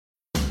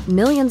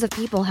Millions of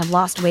people have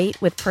lost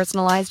weight with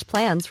personalized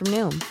plans from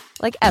Noom.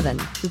 Like Evan,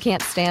 who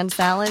can't stand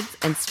salads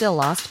and still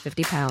lost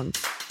 50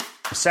 pounds.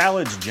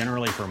 Salads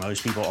generally for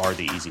most people are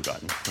the easy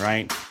button,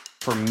 right?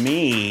 For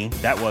me,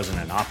 that wasn't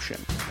an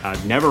option.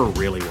 I never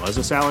really was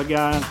a salad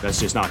guy. That's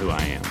just not who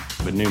I am.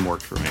 But Noom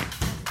worked for me.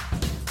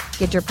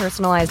 Get your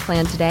personalized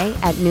plan today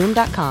at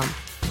Noom.com.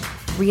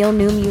 Real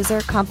Noom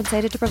user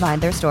compensated to provide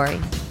their story.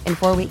 In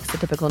 4 weeks, the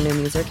typical Noom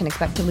user can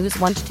expect to lose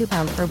 1 to 2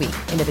 pounds per week.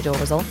 Individual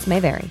results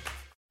may vary.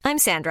 I'm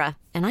Sandra,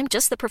 and I'm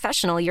just the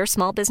professional your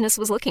small business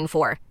was looking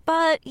for.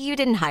 But you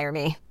didn't hire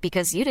me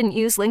because you didn't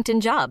use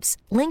LinkedIn Jobs.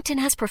 LinkedIn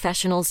has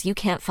professionals you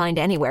can't find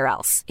anywhere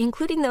else,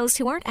 including those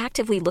who aren't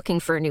actively looking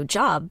for a new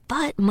job,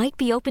 but might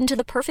be open to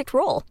the perfect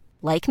role,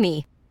 like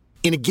me.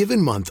 In a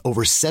given month,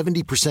 over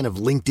 70% of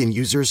LinkedIn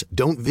users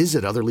don't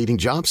visit other leading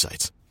job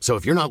sites. So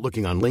if you're not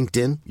looking on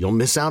LinkedIn, you'll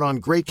miss out on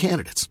great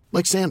candidates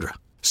like Sandra.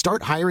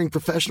 Start hiring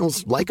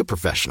professionals like a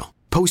professional.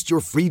 Post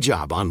your free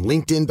job on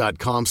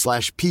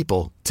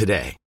linkedin.com/people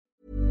today.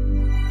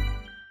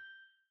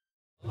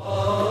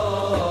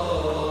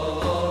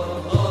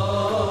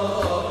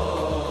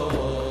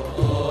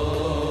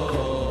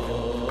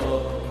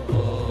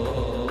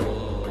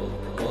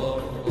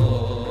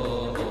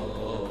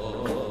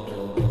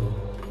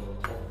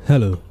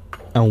 Hello,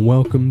 and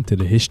welcome to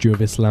the History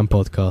of Islam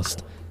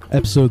podcast,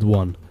 episode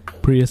 1,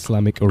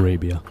 Pre-Islamic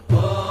Arabia.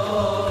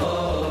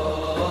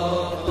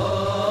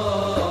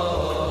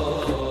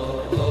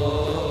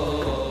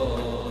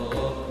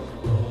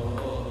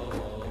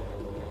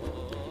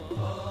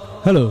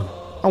 Hello,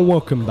 and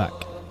welcome back.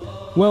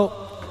 Well,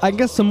 I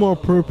guess a more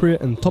appropriate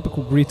and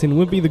topical greeting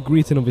would be the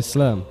greeting of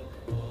Islam.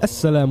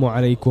 Assalamu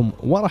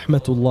alaikum wa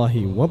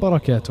rahmatullahi wa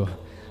barakatuh.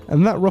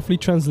 And that roughly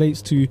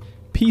translates to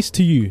peace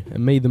to you,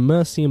 and may the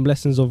mercy and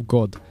blessings of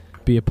God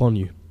be upon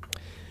you.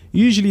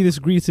 Usually this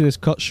greeting is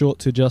cut short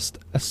to just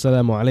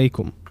Assalamu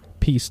alaikum,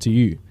 peace to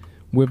you,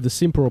 with the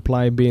simple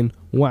reply being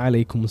Wa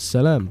alaikum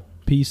assalam,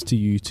 peace to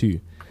you too.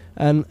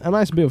 And a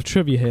nice bit of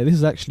trivia here, this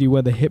is actually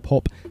where the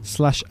hip-hop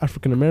 /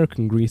 African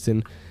American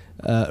greeting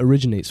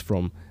originates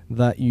from,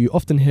 that you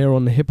often hear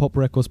on the hip-hop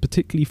records,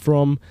 particularly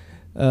from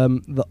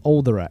the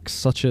older acts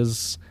such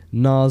as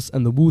Nas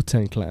and the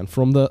Wu-Tang Clan,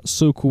 from the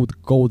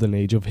so-called golden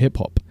age of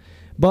hip-hop.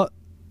 But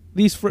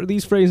these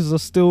phrases are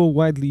still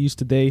widely used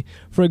today.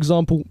 For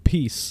example,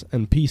 peace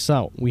and peace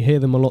out. We hear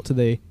them a lot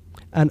today.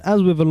 And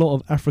as with a lot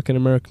of African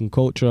American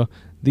culture,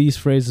 these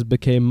phrases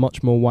became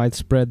much more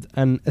widespread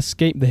and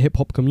escaped the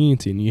hip-hop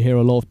community. And you hear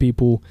a lot of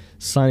people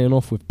signing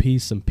off with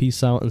peace and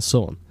peace out and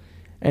so on.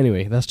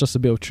 Anyway, that's just a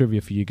bit of trivia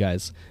for you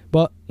guys.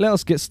 But let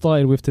us get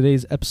started with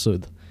today's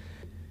episode.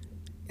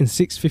 In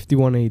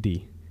 651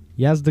 AD,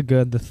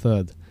 Yazdegerd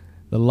III,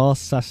 the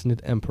last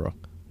Sassanid emperor,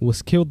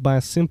 was killed by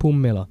a simple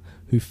miller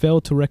who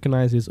failed to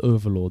recognize his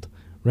overlord,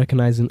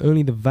 recognizing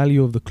only the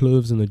value of the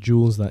clothes and the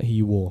jewels that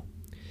he wore.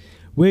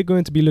 We're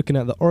going to be looking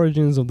at the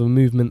origins of the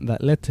movement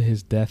that led to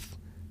his death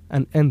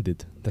and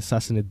ended the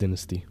Sassanid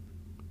dynasty.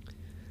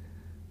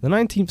 The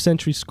 19th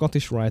century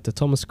Scottish writer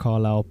Thomas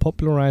Carlyle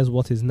popularized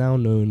what is now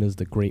known as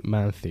the Great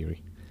Man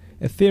theory,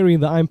 a theory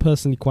that I'm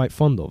personally quite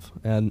fond of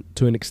and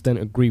to an extent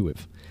agree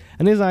with,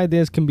 and his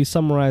ideas can be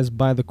summarized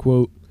by the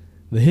quote,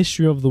 "The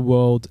history of the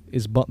world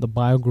is but the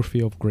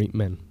biography of great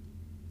men."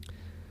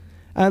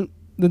 And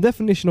the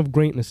definition of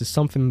greatness is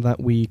something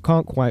that we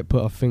can't quite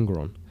put a finger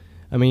on.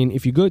 I mean,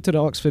 if you go to the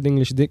Oxford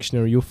English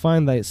Dictionary, you'll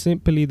find that it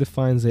simply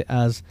defines it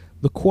as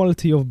the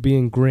quality of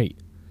being great.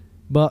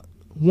 But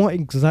what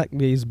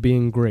exactly is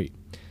being great?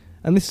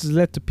 And this has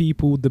led to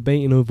people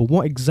debating over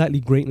what exactly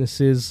greatness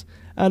is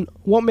and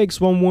what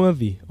makes one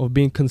worthy of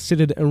being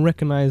considered and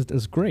recognized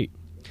as great.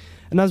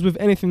 And as with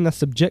anything that's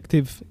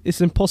subjective,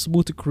 it's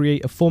impossible to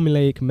create a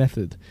formulaic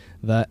method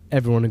that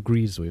everyone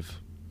agrees with.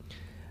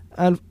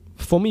 And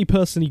for me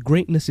personally,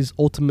 greatness is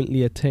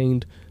ultimately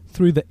attained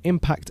through the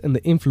impact and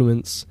the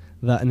influence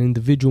that an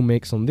individual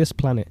makes on this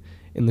planet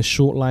in the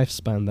short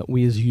lifespan that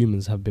we as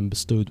humans have been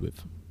bestowed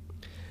with.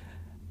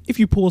 If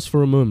you pause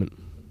for a moment,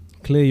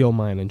 clear your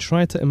mind and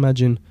try to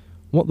imagine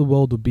what the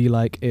world would be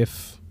like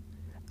if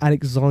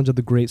Alexander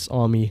the Great's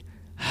army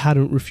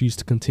hadn't refused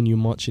to continue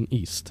marching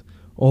east,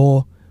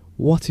 or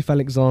what if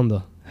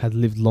Alexander had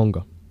lived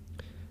longer?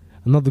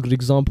 Another good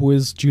example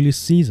is Julius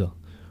Caesar.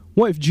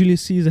 What if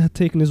Julius Caesar had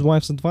taken his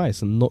wife's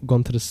advice and not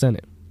gone to the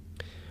Senate?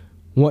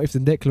 What if the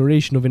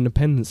Declaration of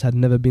Independence had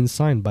never been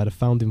signed by the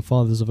founding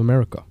fathers of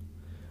America?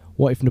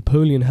 What if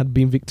Napoleon had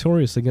been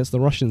victorious against the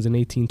Russians in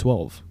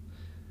 1812?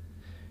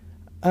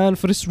 And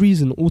for this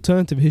reason,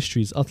 alternative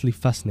histories utterly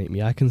fascinate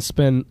me. I can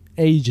spend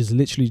ages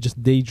literally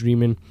just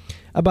daydreaming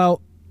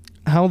about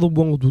how the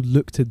world would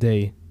look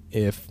today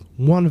if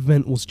one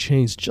event was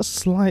changed just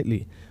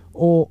slightly,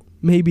 or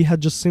maybe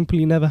had just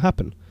simply never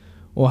happened,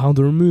 or how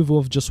the removal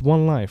of just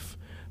one life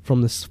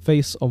from the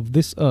face of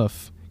this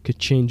earth could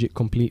change it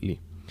completely.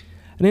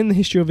 And in the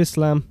history of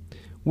Islam,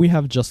 we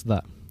have just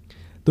that.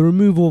 The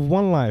removal of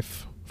one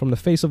life from the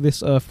face of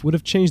this earth would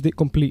have changed it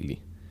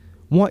completely.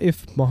 What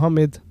if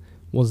Muhammad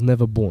was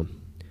never born?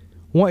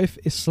 What if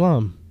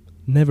Islam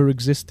never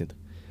existed?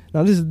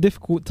 Now, this is a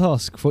difficult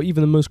task for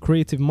even the most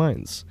creative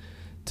minds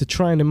to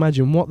try and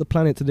imagine what the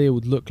planet today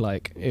would look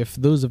like if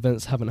those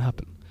events haven't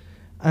happened.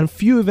 And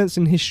few events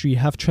in history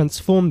have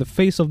transformed the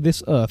face of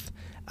this earth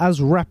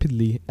as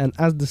rapidly and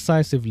as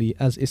decisively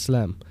as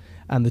Islam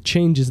and the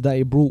changes that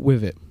it brought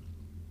with it.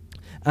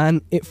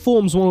 And it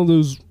forms one of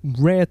those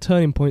rare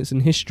turning points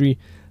in history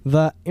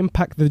that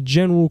impact the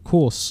general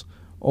course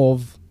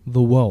of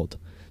the world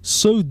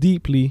so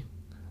deeply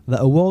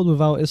that a world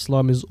without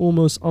Islam is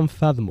almost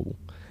unfathomable.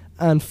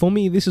 And for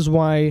me, this is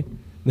why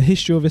the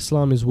history of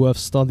Islam is worth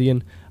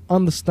studying,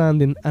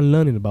 understanding and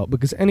learning about,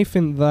 because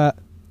anything that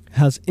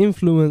has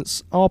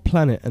influenced our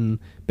planet and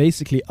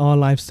basically our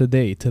lives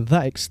today to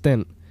that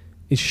extent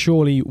is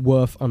surely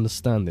worth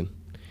understanding.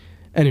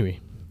 Anyway,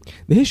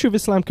 the history of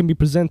Islam can be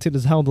presented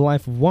as how the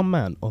life of one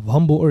man of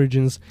humble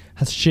origins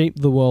has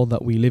shaped the world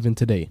that we live in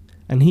today,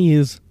 and he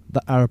is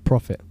the Arab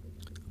prophet,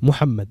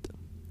 Muhammad.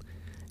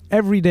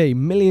 Every day,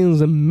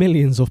 millions and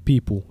millions of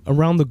people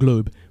around the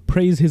globe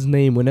praise his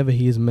name whenever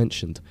he is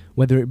mentioned,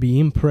 whether it be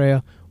in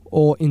prayer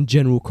or in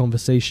general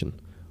conversation.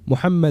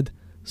 Muhammad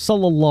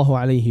sallallahu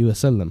alayhi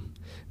wasallam.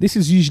 This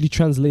is usually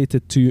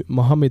translated to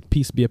Muhammad,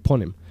 peace be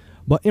upon him,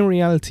 but in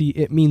reality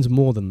it means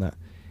more than that.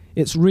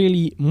 It's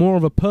really more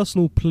of a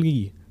personal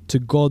plea to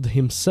God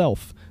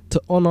himself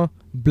to honor,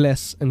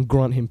 bless and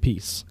grant him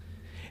peace.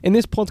 In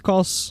this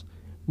podcast,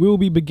 we will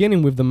be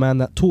beginning with the man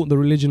that taught the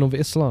religion of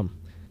Islam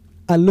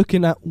and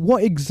looking at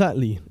what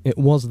exactly it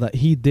was that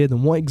he did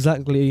and what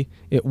exactly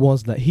it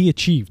was that he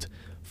achieved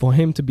for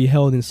him to be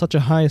held in such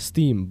a high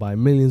esteem by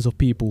millions of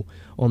people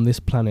on this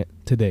planet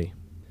today.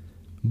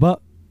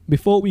 But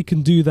before we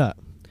can do that,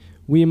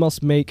 we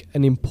must make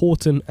an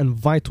important and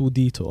vital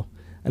detour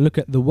and look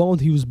at the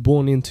world he was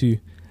born into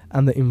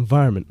and the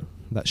environment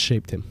that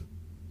shaped him.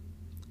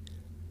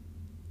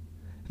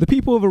 The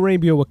people of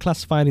Arabia were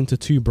classified into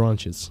two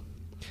branches.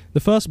 The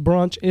first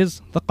branch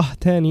is the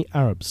Qahtani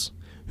Arabs,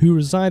 who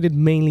resided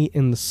mainly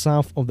in the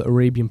south of the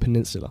Arabian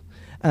Peninsula,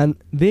 and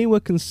they were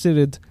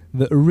considered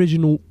the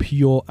original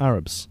pure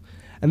Arabs.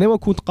 And they were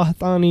called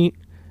Qahtani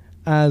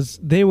as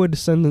they were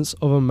descendants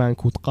of a man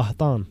called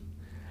Qahtan.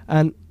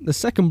 And the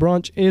second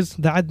branch is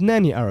the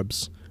Adnani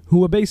Arabs, who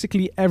were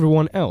basically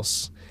everyone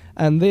else,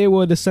 and they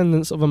were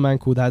descendants of a man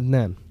called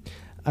Adnan,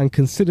 and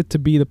considered to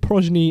be the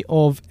progeny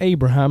of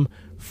Abraham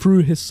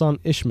through his son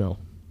Ishmael.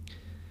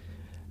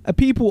 A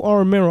people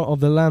are a mirror of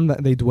the land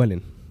that they dwell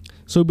in.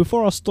 So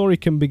before our story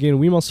can begin,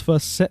 we must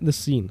first set the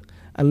scene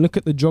and look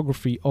at the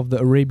geography of the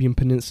Arabian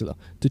Peninsula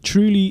to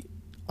truly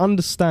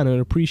understand and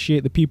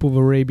appreciate the people of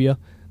Arabia,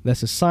 their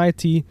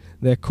society,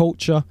 their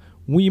culture.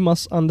 We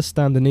must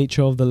understand the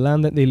nature of the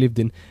land that they lived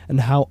in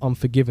and how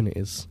unforgiving it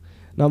is.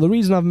 Now, the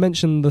reason I've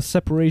mentioned the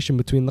separation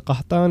between the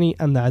Qahtani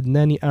and the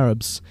Adnani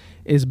Arabs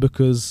is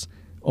because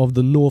of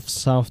the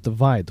north-south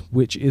divide,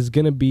 which is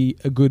going to be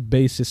a good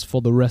basis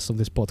for the rest of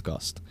this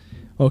podcast.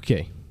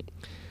 Okay,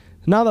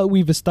 now that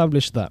we've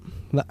established that,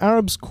 the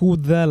Arabs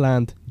called their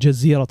land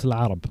Jazirat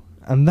al-Arab,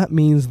 and that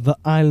means the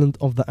island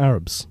of the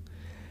Arabs.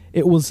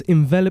 It was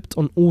enveloped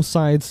on all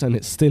sides, and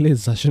it still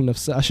is. I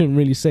shouldn't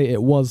really say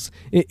it was.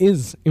 It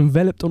is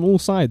enveloped on all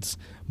sides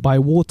by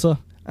water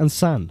and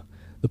sand.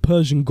 The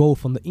Persian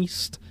Gulf on the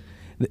east,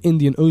 the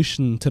Indian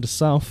Ocean to the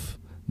south,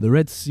 the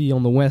Red Sea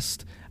on the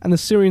west, and the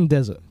Syrian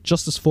desert,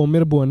 just as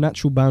formidable a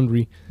natural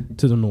boundary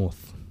to the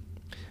north.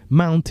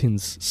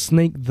 Mountains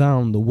snake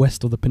down the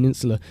west of the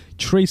peninsula,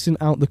 tracing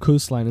out the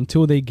coastline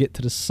until they get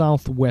to the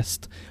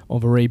southwest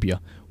of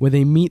Arabia, where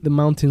they meet the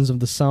mountains of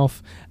the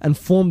south and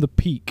form the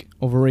peak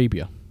of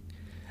Arabia.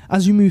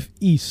 As you move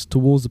east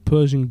towards the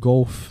Persian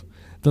Gulf,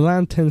 the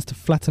land tends to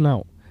flatten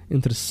out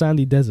into the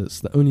sandy deserts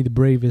that only the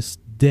bravest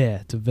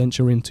dare to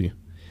venture into.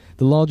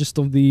 The largest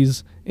of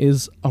these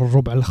is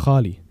Ar-Rub'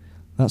 al-Khali.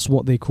 That's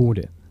what they called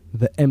it,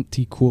 the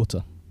empty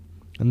quarter.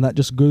 And that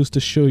just goes to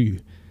show you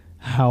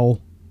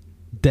how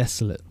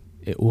desolate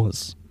it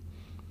was.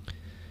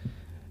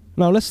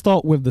 Now let's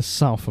start with the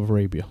south of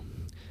Arabia.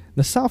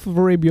 The south of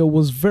Arabia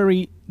was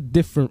very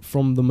different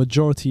from the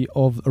majority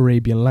of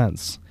Arabian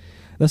lands.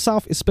 The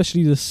south,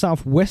 especially the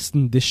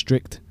southwestern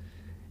district,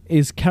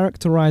 is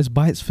characterized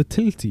by its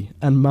fertility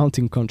and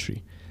mountain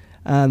country.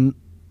 And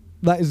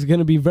that is going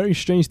to be very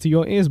strange to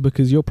your ears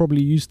because you're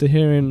probably used to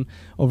hearing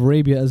of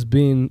Arabia as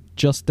being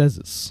just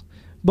deserts.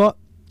 But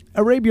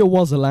Arabia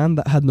was a land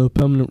that had no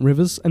permanent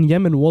rivers, and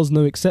Yemen was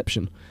no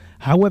exception.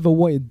 However,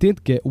 what it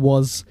did get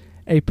was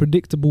a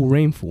predictable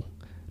rainfall.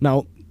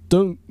 Now,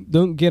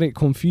 don't get it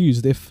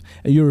confused. If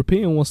a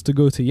European was to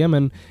go to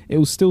Yemen, it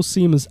will still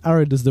seem as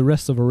arid as the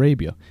rest of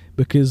Arabia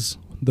because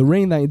the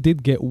rain that it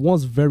did get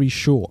was very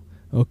short.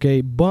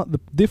 Okay, but the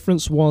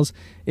difference was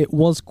it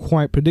was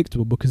quite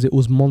predictable because it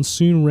was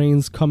monsoon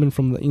rains coming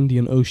from the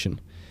Indian Ocean.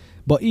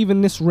 But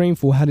even this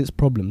rainfall had its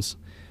problems.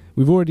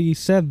 We've already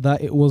said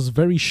that it was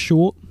very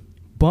short,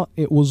 but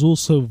it was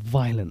also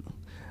violent.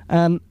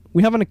 And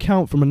we have an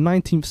account from a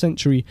 19th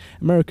century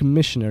American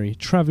missionary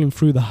traveling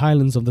through the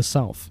highlands of the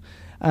south,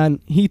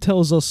 and he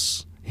tells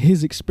us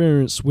his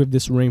experience with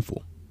this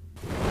rainfall.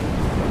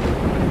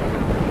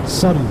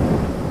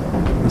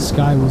 Suddenly, the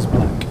sky was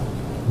black,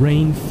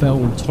 Rain fell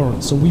in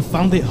torrents, and we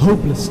found it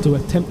hopeless to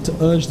attempt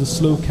to urge the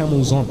slow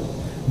camels on.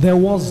 There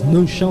was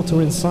no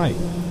shelter in sight,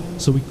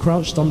 so we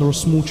crouched under a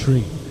small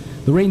tree.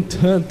 The rain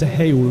turned to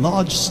hail,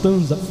 large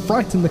stones that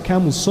frightened the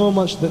camels so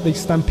much that they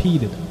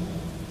stampeded.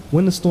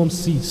 When the storm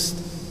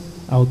ceased,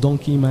 our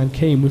donkey man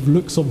came with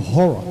looks of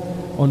horror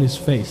on his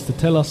face to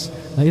tell us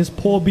that his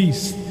poor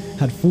beast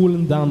had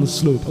fallen down the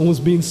slope and was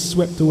being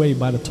swept away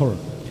by the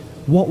torrent.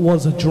 What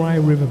was a dry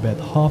riverbed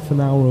half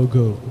an hour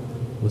ago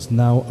was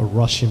now a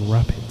rushing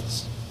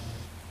rapids."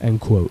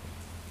 End quote.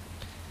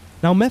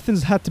 Now,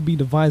 methods had to be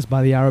devised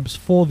by the Arabs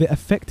for the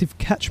effective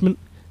catchment,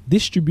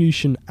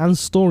 distribution and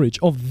storage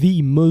of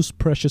the most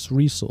precious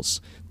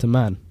resource to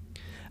man.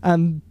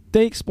 And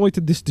they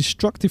exploited this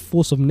destructive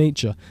force of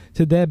nature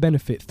to their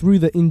benefit through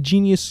the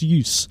ingenious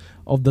use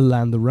of the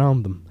land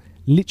around them,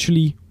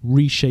 literally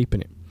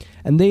reshaping it.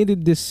 And they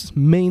did this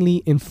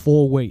mainly in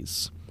 4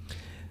 ways.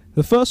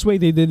 The first way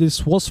they did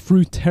this was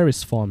through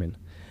terrace farming.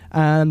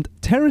 And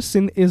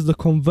terracing is the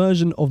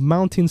conversion of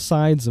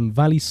mountainsides and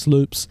valley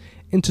slopes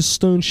into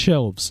stone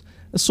shelves,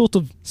 a sort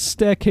of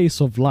staircase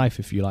of life,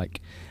 if you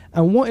like.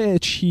 And what it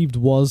achieved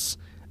was,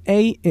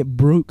 A, it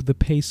broke the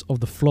pace of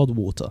the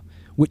floodwater,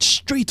 which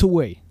straight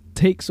away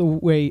takes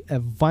away a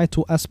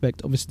vital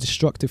aspect of its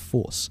destructive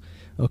force,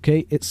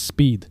 okay, its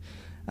speed.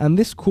 And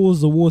this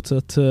caused the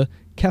water to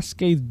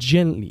cascade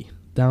gently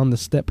down the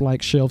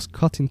step-like shelves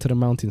cut into the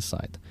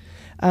mountainside.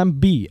 And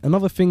B,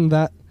 another thing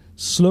that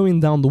slowing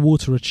down the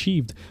water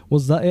achieved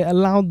was that it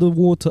allowed the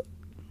water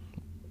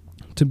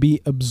to be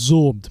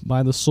absorbed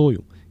by the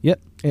soil. Yep,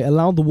 it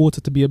allowed the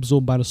water to be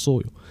absorbed by the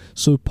soil.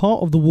 So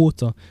part of the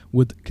water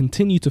would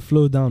continue to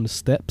flow down the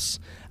steps,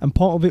 and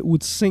part of it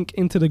would sink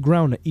into the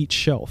ground at each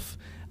shelf.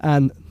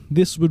 And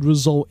this would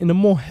result in a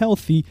more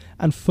healthy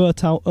and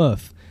fertile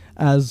earth,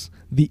 as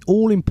the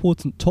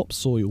all-important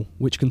topsoil,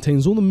 which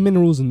contains all the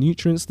minerals and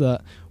nutrients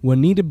that were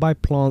needed by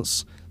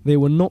plants, they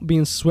were not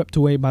being swept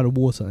away by the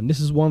water. And this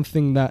is one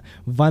thing that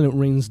violent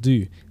rains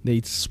do.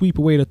 They sweep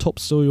away the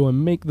topsoil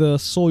and make the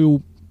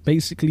soil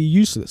basically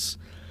useless.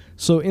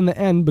 So in the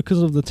end,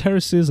 because of the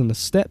terraces and the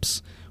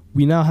steps,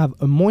 we now have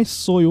a moist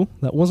soil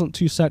that wasn't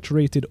too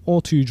saturated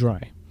or too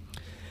dry.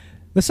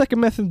 The second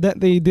method that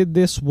they did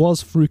this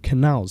was through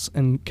canals,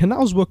 and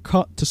canals were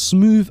cut to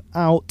smooth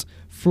out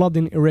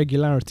flooding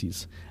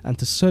irregularities and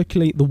to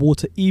circulate the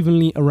water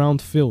evenly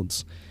around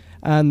fields.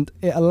 And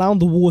it allowed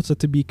the water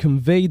to be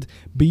conveyed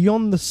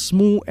beyond the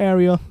small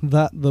area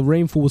that the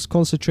rainfall was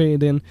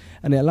concentrated in,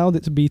 and it allowed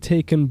it to be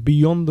taken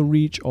beyond the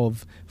reach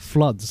of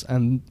floods.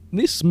 And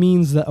this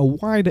means that a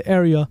wider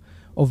area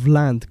of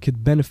land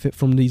could benefit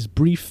from these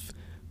brief,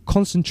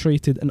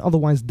 concentrated and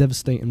otherwise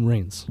devastating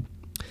rains.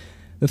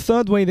 The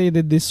third way they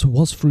did this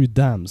was through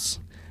dams,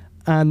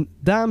 and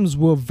dams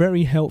were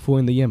very helpful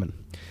in the Yemen.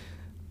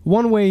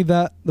 One way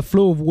that the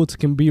flow of water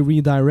can be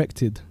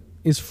redirected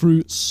is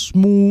through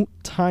small,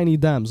 tiny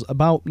dams,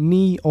 about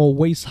knee or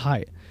waist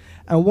height.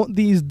 And what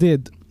these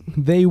did,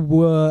 they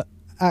were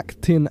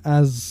acting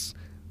as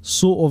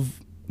sort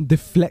of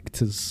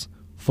deflectors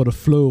for the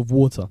flow of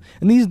water.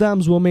 And these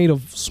dams were made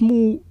of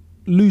small,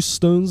 loose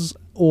stones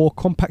or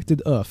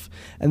compacted earth,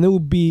 and they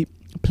would be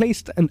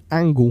placed at an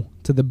angle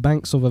to the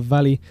banks of a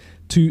valley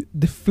to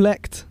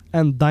deflect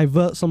and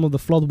divert some of the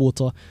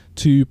floodwater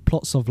to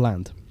plots of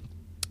land.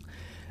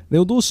 They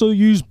would also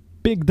use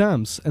big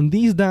dams, and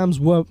these dams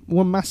were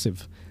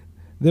massive.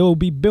 They will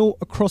be built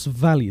across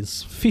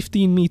valleys,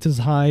 15 meters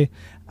high,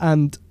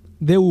 and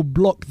they will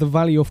block the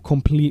valley off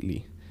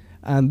completely.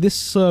 And this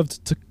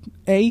served to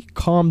A,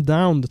 calm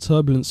down the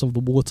turbulence of the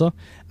water,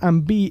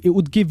 and B, it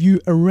would give you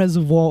a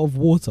reservoir of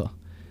water.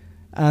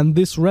 And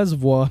this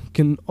reservoir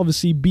can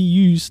obviously be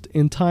used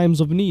in times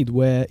of need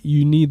where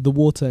you need the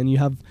water and you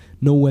have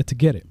nowhere to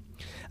get it.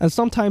 And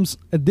sometimes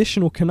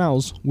additional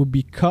canals would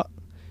be cut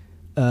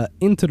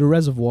into the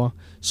reservoir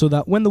so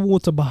that when the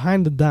water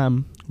behind the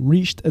dam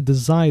reached a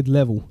desired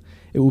level,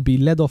 it would be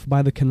led off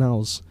by the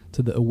canals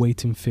to the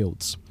awaiting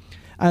fields.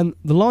 And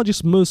the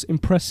largest, most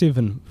impressive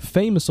and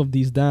famous of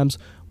these dams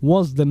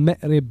was the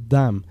Ma'rib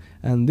Dam,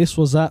 and this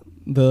was at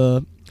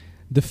the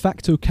de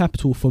facto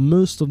capital for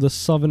most of the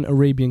southern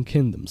Arabian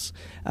kingdoms.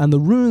 And the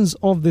ruins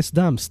of this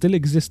dam still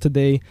exist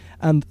today,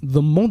 and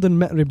the modern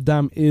Ma'rib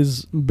Dam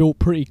is built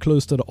pretty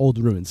close to the old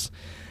ruins.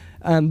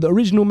 And the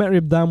original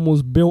Ma'rib Dam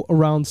was built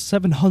around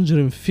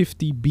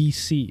 750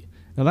 BC.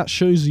 Now that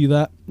shows you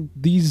that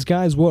these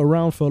guys were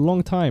around for a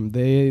long time.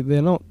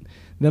 They're not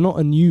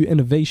a new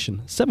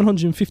innovation.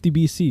 750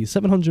 BC,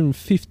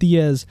 750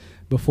 years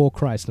before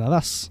Christ. Now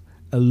that's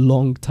a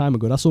long time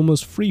ago. That's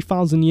almost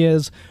 3,000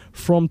 years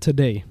from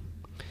today.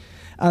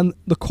 And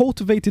the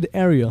cultivated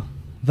area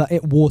that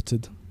it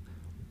watered,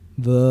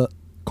 the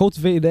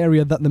cultivated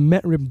area that the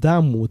Ma'rib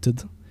Dam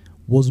watered,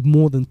 was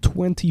more than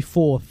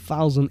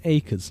 24,000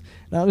 acres.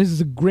 Now this is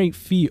a great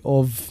feat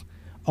of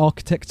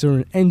architecture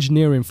and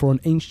engineering for an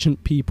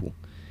ancient people.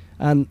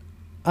 And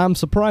I'm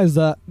surprised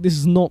that this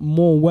is not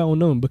more well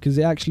known, because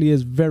it actually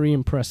is very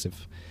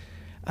impressive.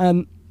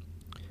 And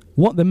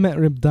what the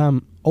Ma'rib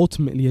Dam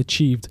ultimately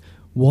achieved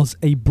was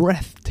a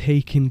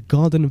breathtaking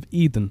Garden of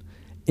Eden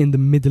in the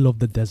middle of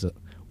the desert,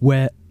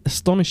 where,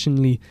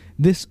 astonishingly,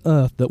 this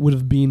earth that would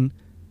have been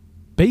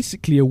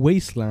basically a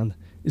wasteland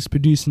is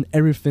producing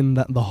everything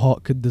that the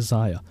heart could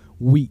desire: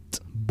 wheat,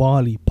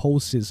 barley,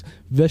 pulses,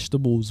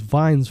 vegetables,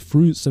 vines,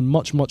 fruits, and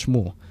much, much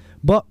more.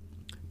 But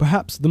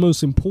perhaps the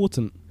most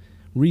important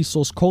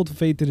resource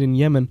cultivated in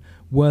Yemen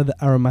were the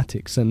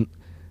aromatics, and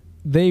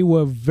they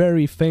were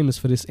very famous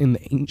for this in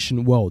the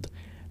ancient world.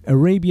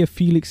 Arabia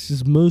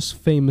Felix's most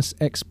famous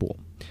export,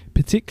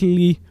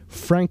 particularly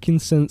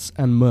frankincense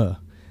and myrrh.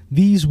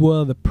 These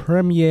were the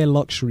premier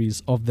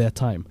luxuries of their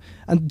time.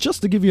 And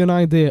just to give you an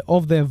idea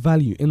of their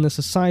value in the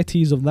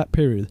societies of that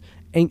period,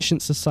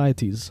 ancient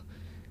societies,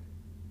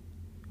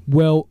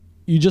 well,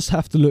 you just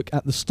have to look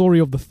at the story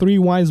of the 3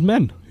 wise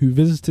men who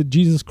visited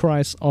Jesus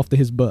Christ after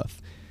his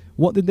birth.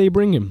 What did they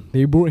bring him?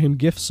 They brought him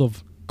gifts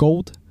of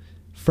gold,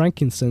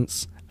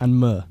 frankincense, and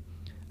myrrh.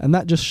 And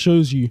that just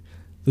shows you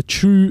the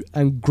true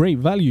and great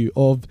value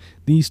of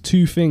these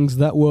 2 things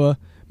that were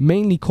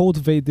mainly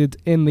cultivated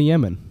in the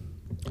Yemen.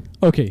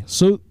 Okay,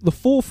 so the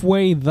 4th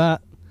way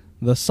that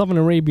the southern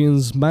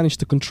Arabians managed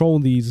to control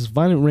these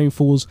violent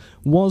rainfalls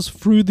was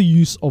through the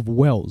use of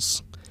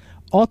wells.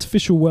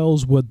 Artificial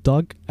wells were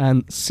dug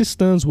and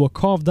cisterns were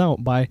carved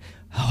out by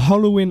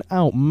hollowing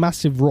out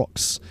massive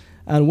rocks.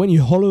 And when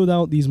you hollowed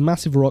out these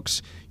massive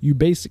rocks, you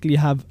basically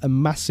have a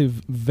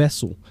massive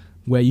vessel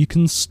where you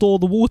can store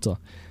the water.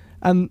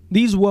 And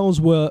these wells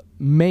were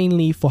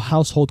mainly for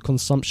household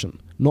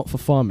consumption, not for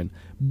farming.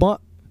 But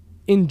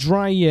in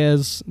dry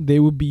years, they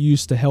would be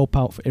used to help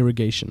out for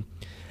irrigation.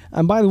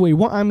 And by the way,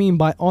 what I mean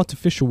by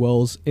artificial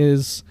wells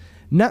is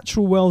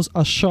natural wells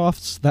are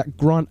shafts that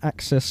grant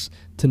access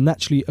to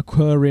naturally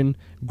occurring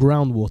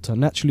groundwater,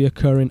 naturally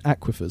occurring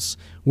aquifers,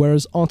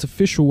 whereas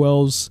artificial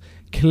wells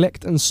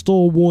collect and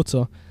store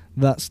water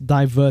that's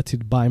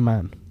diverted by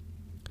man.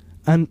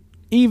 And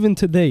even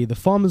today, the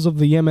farmers of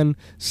the Yemen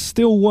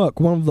still work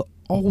one of the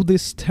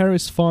oldest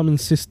terrace farming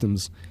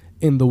systems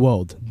in the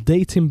world,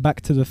 dating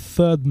back to the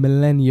 3rd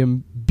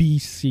millennium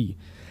BC.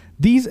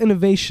 These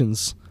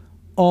innovations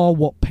are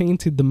what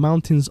painted the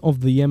mountains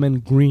of the Yemen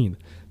green,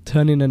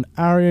 turning an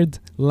arid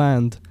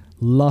land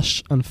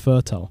lush and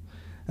fertile.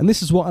 And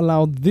this is what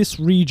allowed this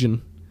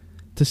region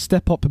to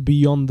step up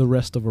beyond the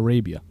rest of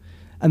Arabia.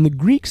 And the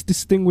Greeks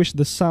distinguished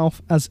the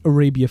south as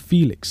Arabia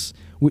Felix,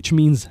 which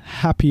means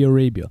happy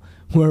Arabia,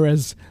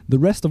 whereas the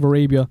rest of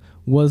Arabia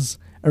was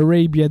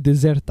Arabia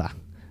Deserta,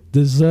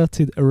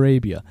 deserted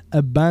Arabia,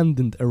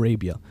 abandoned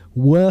Arabia,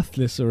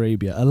 worthless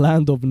Arabia, a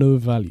land of no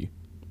value.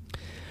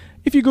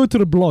 If you go to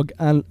the blog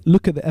and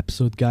look at the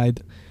episode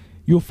guide,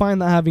 you'll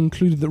find that I have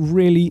included a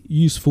really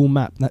useful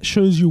map that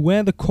shows you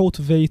where the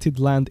cultivated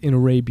land in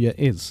Arabia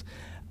is.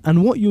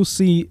 And what you'll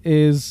see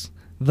is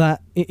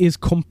that it is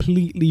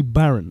completely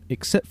barren,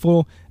 except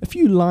for a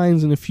few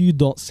lines and a few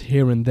dots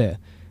here and there.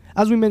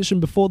 As we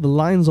mentioned before, the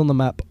lines on the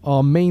map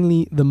are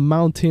mainly the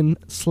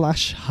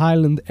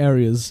mountain/highland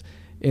areas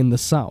in the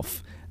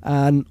south,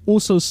 and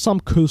also some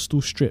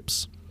coastal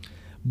strips.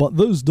 But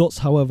those dots,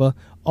 however,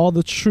 are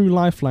the true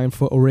lifeline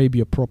for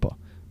Arabia proper,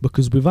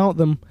 because without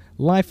them,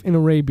 life in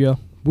Arabia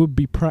would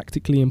be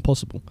practically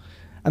impossible.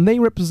 And they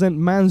represent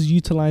man's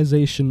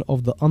utilization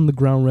of the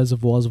underground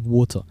reservoirs of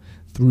water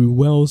through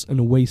wells and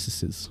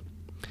oases.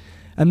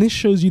 And this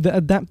shows you the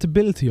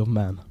adaptability of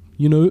man.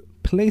 You know,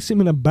 place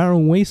him in a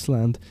barren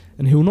wasteland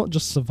and he will not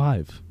just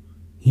survive,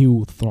 he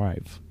will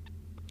thrive.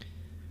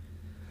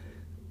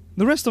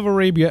 The rest of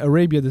Arabia,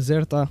 Arabia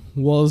Deserta,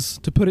 was,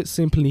 to put it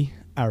simply,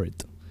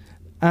 arid.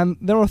 And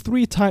there are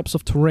 3 types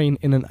of terrain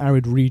in an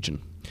arid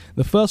region.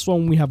 The first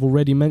one we have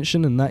already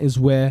mentioned, and that is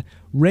where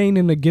rain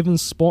in a given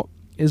spot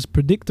is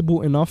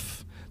predictable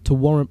enough to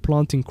warrant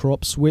planting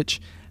crops,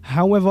 which,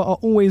 however, are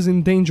always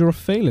in danger of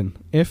failing.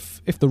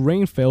 If the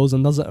rain fails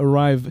and doesn't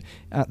arrive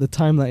at the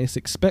time that is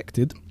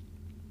expected,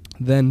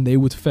 then they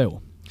would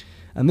fail.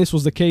 And this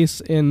was the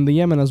case in the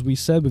Yemen, as we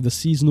said, with the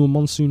seasonal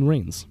monsoon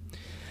rains.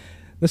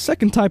 The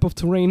second type of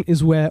terrain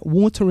is where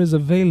water is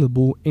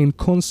available in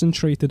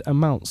concentrated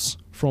amounts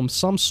from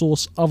some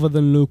source other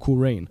than local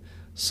rain,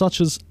 such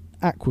as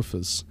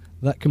aquifers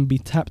that can be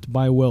tapped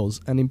by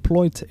wells and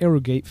employed to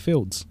irrigate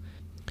fields.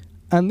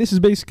 And this is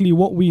basically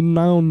what we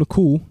now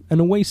call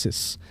an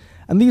oasis.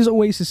 And these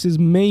oases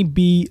may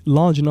be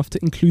large enough to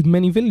include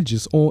many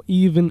villages or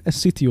even a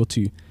city or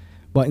 2.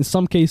 But in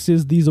some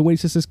cases, these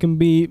oases can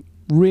be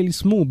really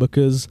small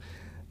because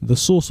the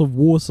source of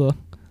water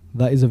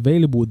that is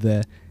available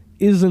there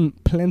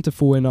isn't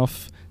plentiful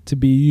enough to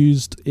be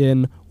used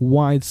in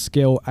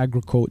wide-scale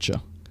agriculture.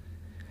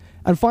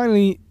 And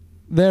finally,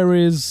 there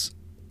is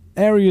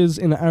areas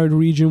in an arid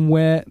region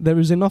where there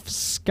is enough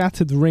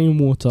scattered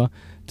rainwater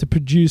to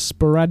produce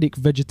sporadic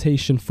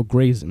vegetation for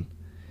grazing.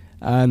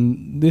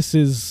 And this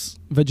is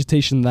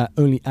vegetation that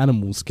only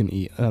animals can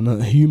eat,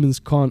 and humans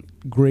can't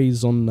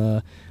graze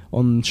on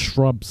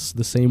shrubs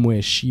the same way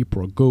a sheep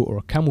or a goat or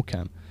a camel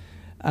can.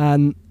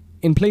 And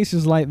in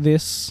places like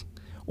this,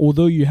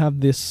 although you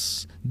have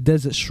this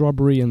desert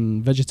shrubbery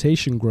and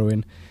vegetation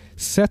growing,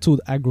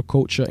 settled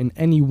agriculture in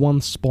any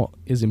one spot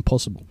is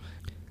impossible.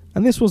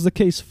 And this was the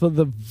case for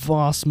the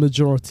vast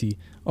majority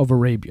of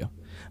Arabia.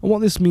 And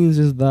what this means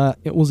is that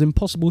it was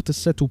impossible to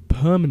settle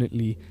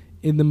permanently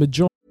in the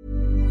majority.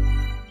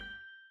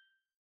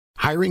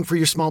 Hiring for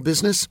your small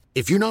business?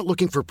 If you're not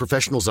looking for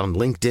professionals on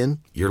LinkedIn,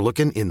 you're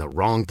looking in the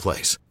wrong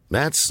place.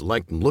 That's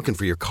like looking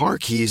for your car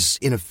keys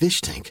in a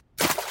fish tank.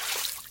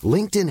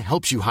 LinkedIn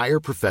helps you hire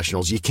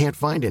professionals you can't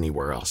find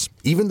anywhere else,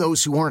 even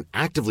those who aren't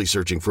actively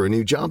searching for a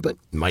new job but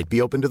might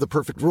be open to the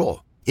perfect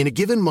role. In a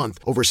given month,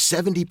 over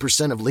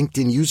 70% of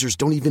LinkedIn users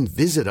don't even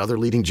visit other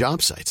leading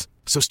job sites.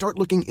 So start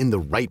looking in the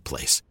right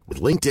place.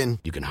 With LinkedIn,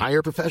 you can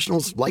hire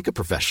professionals like a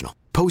professional.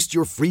 Post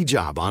your free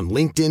job on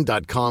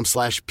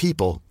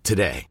linkedin.com/people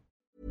today.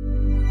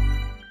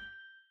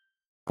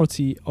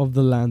 Of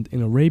the land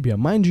in Arabia.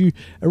 Mind you,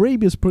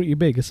 Arabia is pretty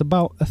big. It's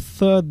about a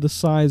third the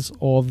size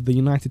of the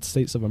United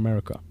States of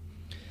America.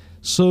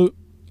 So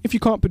if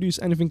you can't produce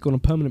anything on a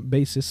permanent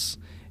basis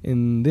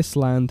in this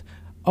land,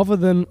 other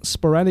than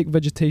sporadic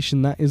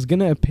vegetation that is going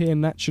to appear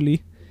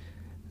naturally,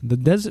 the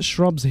desert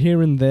shrubs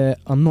here and there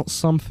are not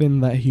something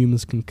that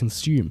humans can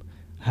consume.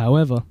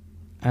 However,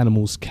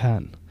 animals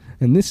can.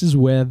 And this is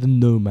where the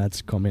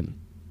nomads come in.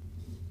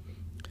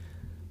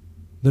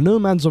 The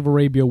nomads of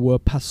Arabia were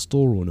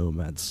pastoral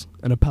nomads,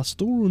 and a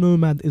pastoral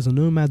nomad is a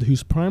nomad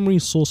whose primary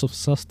source of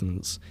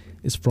sustenance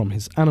is from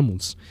his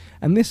animals.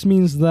 And this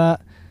means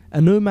that a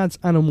nomad's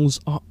animals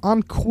are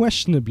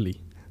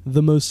unquestionably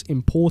the most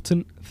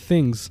important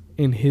things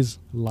in his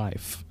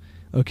life.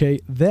 Okay,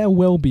 their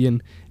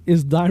well-being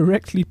is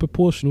directly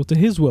proportional to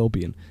his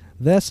well-being.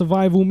 Their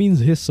survival means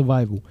his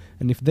survival,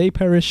 and if they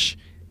perish,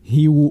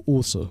 he will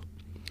also.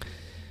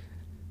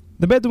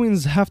 The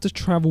Bedouins have to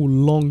travel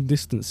long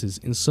distances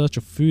in search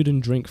of food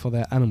and drink for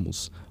their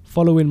animals,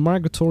 following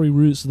migratory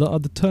routes that are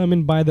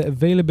determined by the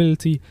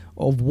availability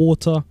of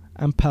water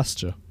and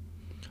pasture.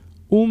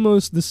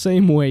 Almost the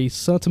same way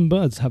certain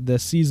birds have their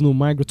seasonal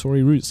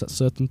migratory routes at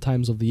certain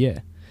times of the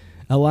year.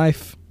 A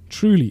life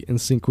truly in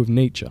sync with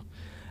nature.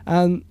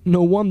 And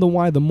no wonder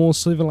why the more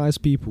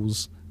civilized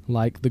peoples,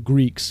 like the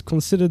Greeks,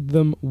 considered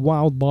them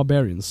wild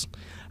barbarians.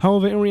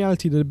 However, in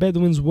reality, the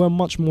Bedouins were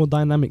much more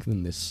dynamic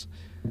than this.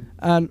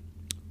 And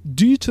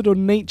due to the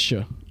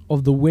nature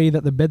of the way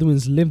that the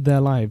Bedouins lived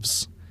their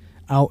lives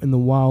out in the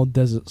wild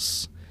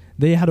deserts,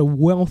 they had a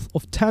wealth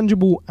of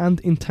tangible and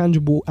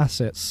intangible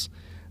assets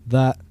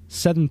that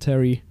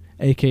sedentary,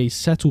 aka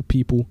settled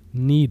people,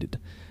 needed.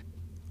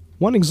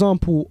 One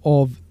example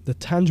of the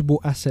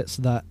tangible assets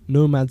that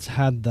nomads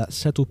had that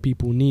settled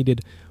people needed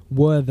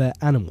were their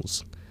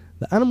animals.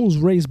 The animals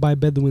raised by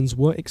Bedouins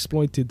were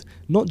exploited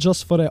not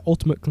just for their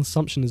ultimate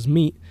consumption as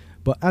meat,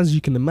 but as you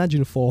can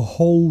imagine, for a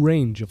whole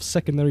range of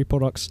secondary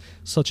products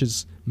such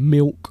as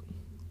milk,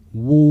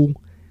 wool,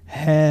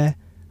 hair,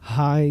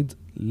 hide,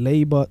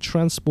 labor,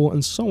 transport,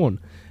 and so on.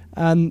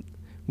 And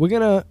we're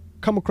going to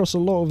come across a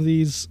lot of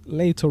these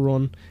later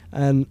on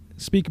and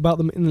speak about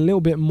them in a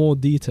little bit more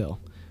detail.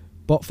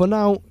 But for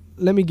now,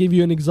 let me give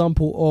you an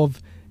example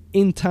of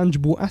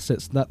intangible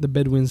assets that the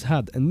Bedouins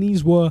had, and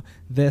these were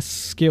their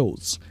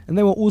skills. And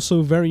they were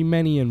also very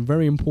many and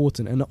very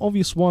important, and the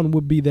obvious one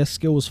would be their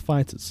skill as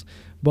fighters.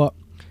 But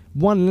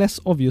one less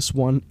obvious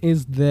one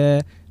is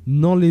their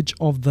knowledge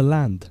of the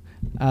land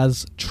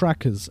as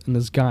trackers and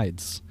as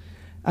guides.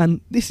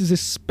 And this is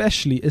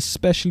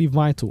especially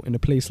vital in a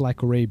place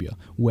like Arabia,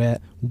 where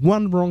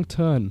one wrong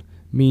turn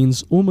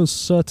means almost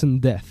certain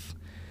death.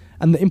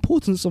 And the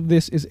importance of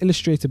this is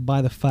illustrated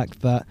by the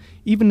fact that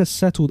even the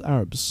settled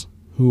Arabs,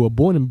 who were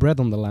born and bred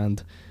on the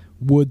land,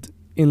 would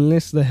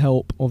enlist the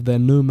help of their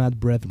nomad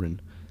brethren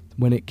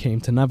when it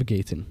came to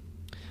navigating.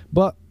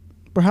 But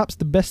perhaps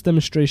the best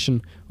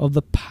demonstration of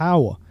the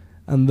power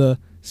and the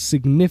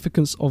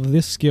significance of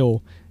this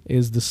skill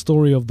is the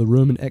story of the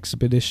Roman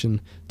expedition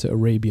to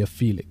Arabia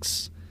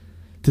Felix.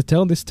 To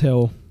tell this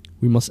tale,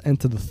 we must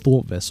enter the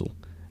thought vessel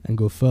and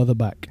go further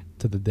back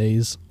to the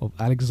days of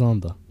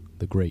Alexander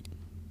the Great.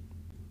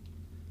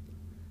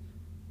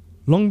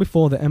 Long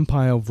before the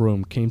Empire of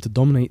Rome came to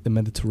dominate the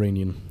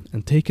Mediterranean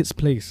and take its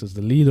place as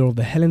the leader of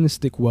the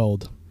Hellenistic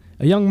world,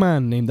 a young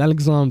man named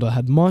Alexander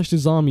had marched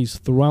his armies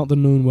throughout the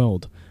known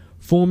world,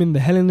 forming the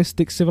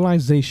Hellenistic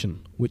civilization,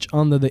 which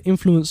under the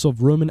influence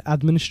of Roman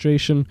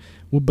administration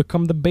would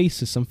become the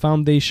basis and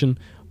foundation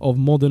of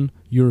modern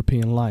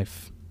European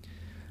life.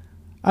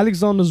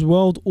 Alexander's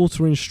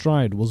world-altering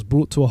stride was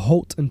brought to a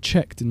halt and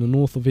checked in the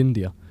north of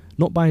India,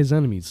 not by his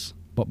enemies,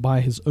 but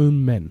by his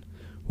own men,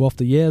 who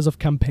after years of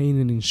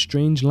campaigning in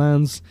strange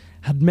lands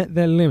had met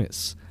their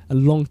limits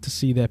and longed to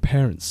see their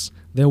parents,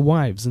 their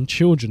wives and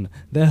children,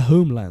 their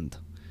homeland.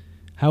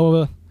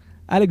 However,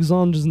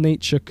 Alexander's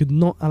nature could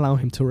not allow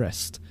him to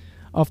rest.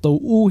 After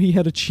all he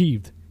had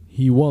achieved,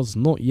 he was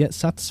not yet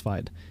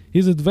satisfied.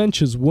 His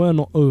adventures were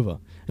not over,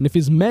 and if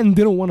his men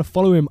didn't want to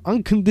follow him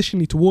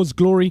unconditionally towards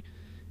glory,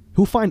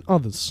 he'll find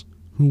others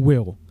who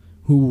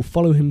will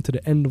follow him to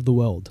the end of the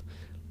world.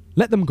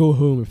 Let them go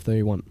home if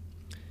they want.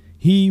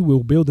 He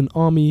will build an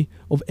army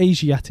of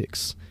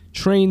Asiatics,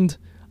 trained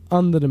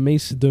under the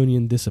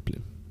Macedonian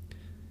discipline.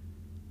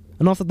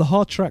 And after the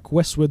hard track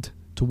westward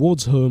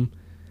towards home,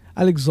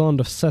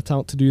 Alexander set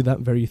out to do that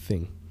very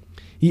thing.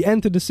 He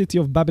entered the city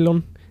of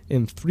Babylon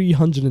in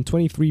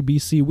 323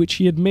 BC, which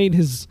he had made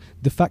his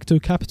de facto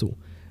capital,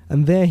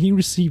 and there he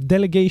received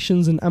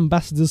delegations and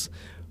ambassadors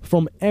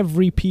from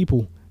every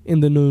people in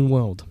the known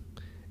world,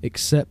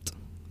 except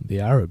the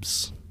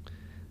Arabs.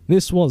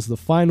 This was the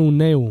final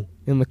nail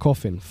in the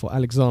coffin for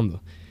Alexander.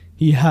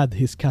 He had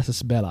his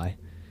casus belli.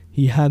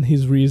 He had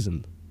his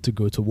reason to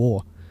go to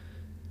war.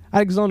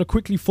 Alexander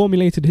quickly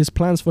formulated his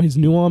plans for his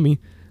new army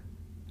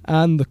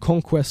and the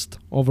conquest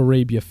of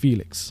Arabia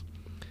Felix.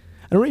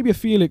 Arabia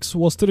Felix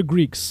was to the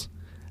Greeks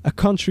a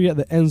country at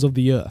the ends of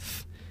the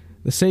earth,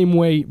 the same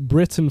way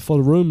Britain for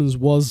the Romans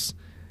was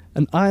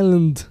an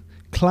island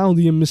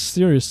cloudy and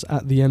mysterious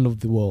at the end of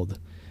the world.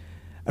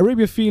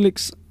 Arabia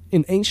Felix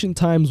in ancient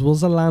times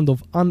was a land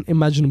of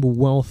unimaginable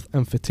wealth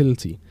and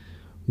fertility,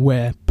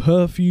 where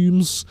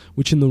perfumes,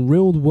 which in the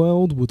real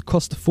world would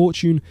cost a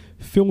fortune,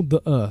 filled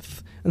the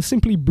earth and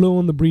simply blow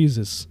on the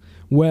breezes,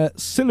 where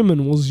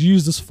cinnamon was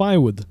used as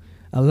firewood,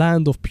 a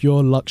land of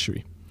pure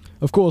luxury.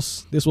 Of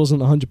course, this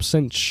wasn't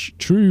 100%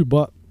 true,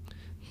 but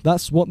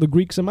that's what the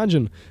Greeks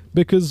imagined,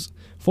 because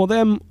for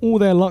them, all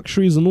their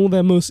luxuries and all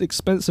their most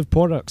expensive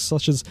products,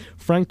 such as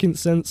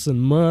frankincense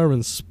and myrrh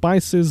and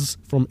spices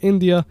from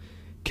India,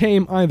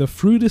 came either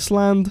through this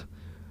land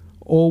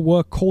or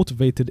were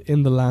cultivated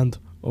in the land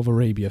of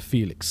Arabia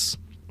Felix.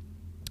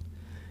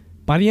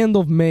 By the end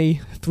of May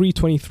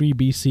 323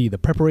 BC, the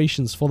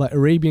preparations for the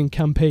Arabian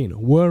campaign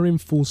were in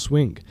full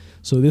swing,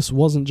 so this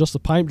wasn't just a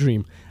pipe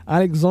dream.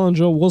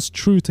 Alexander was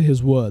true to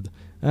his word,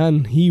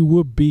 and he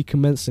would be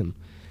commencing.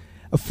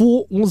 A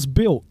fort was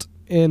built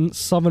in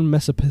southern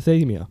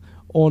Mesopotamia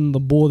on the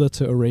border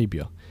to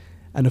Arabia,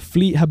 and a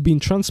fleet had been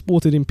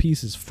transported in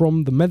pieces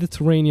from the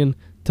Mediterranean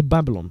to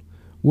Babylon,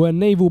 where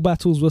naval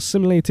battles were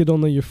simulated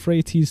on the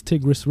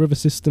Euphrates-Tigris river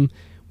system,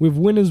 with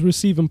winners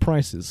receiving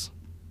prizes.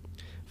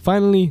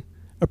 Finally,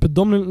 a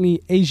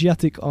predominantly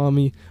Asiatic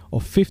army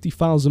of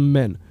 50,000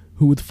 men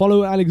who would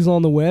follow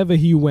Alexander wherever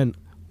he went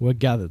were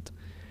gathered,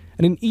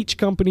 and in each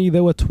company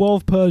there were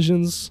 12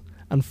 Persians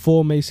and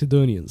 4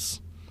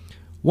 Macedonians,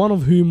 one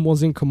of whom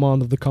was in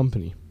command of the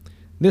company.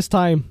 This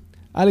time,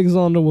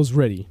 Alexander was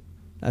ready,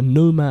 and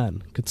no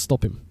man could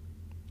stop him.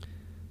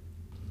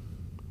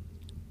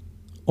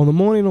 On the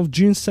morning of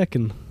June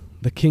 2nd,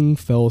 the king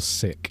fell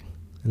sick,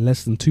 and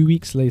less than 2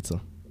 weeks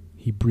later,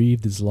 he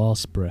breathed his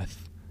last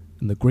breath,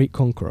 and the great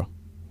conqueror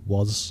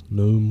was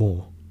no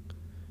more.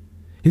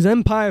 His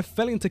empire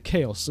fell into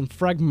chaos and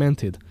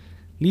fragmented,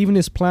 leaving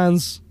his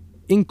plans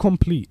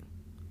incomplete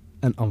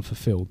and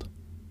unfulfilled.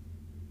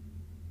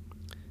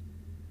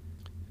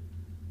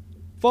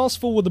 Fast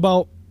forward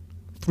about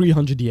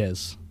 300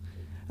 years,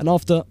 and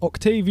after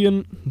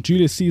Octavian,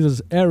 Julius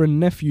Caesar's heir and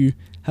nephew,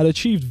 had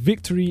achieved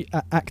victory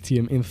at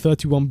Actium in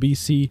 31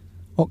 BC,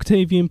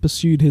 Octavian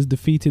pursued his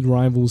defeated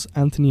rivals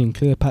Antony and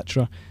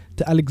Cleopatra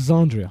to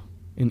Alexandria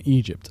in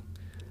Egypt,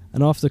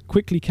 and after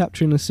quickly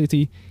capturing the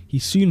city, he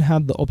soon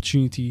had the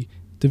opportunity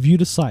to view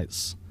the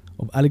sights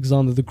of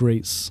Alexander the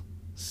Great's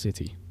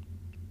city.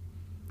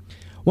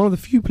 One of the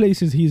few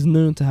places he is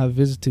known to have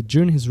visited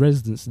during his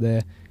residence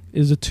there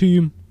is the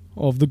tomb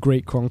of the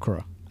great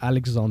conqueror,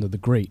 Alexander the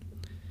Great.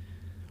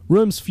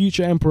 Rome's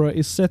future emperor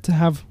is said to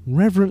have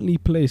reverently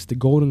placed the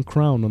golden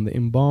crown on the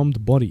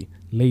embalmed body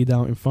laid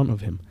out in front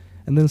of him,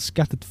 and then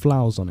scattered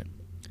flowers on it.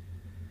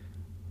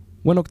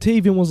 When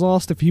Octavian was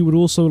asked if he would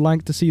also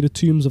like to see the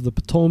tombs of the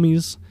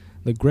Ptolemies,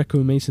 the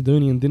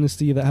Greco-Macedonian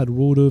dynasty that had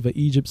ruled over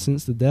Egypt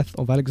since the death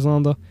of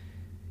Alexander,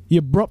 he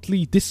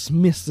abruptly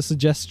dismissed the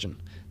suggestion,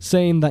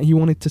 saying that he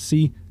wanted to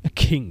see a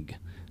king,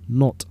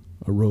 not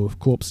a row of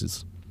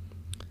corpses.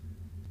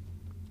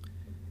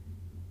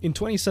 In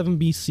 27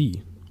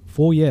 BC,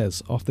 4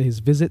 years after his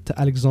visit to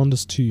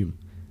Alexander's tomb,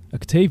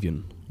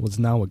 Octavian was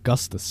now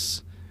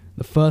Augustus,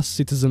 the first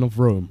citizen of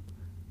Rome,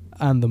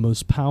 and the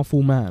most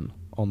powerful man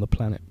on the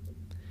planet.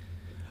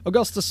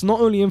 Augustus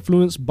not only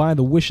influenced by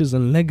the wishes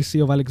and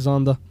legacy of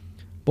Alexander,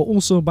 but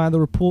also by the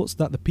reports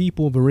that the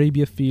people of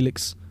Arabia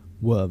Felix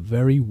were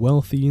very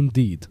wealthy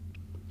indeed.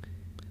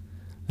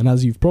 And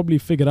as you've probably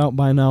figured out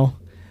by now,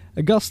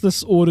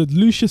 Augustus ordered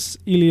Lucius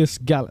Aelius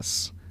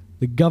Gallus,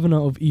 the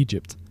governor of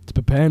Egypt, to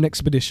prepare an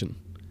expedition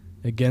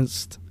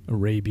against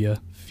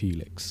Arabia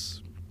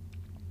Felix.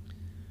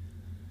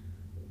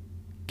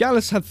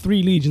 Gallus had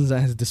 3 legions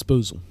at his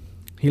disposal.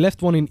 He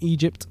left one in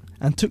Egypt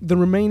and took the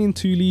remaining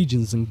 2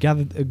 legions and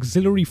gathered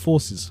auxiliary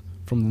forces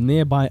from the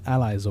nearby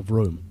allies of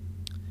Rome.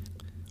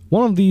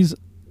 One of these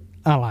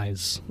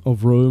allies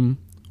of Rome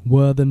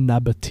were the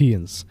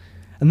Nabateans.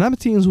 And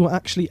Nabateans were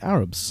actually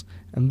Arabs,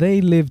 and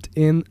they lived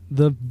in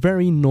the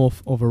very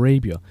north of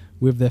Arabia,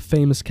 with their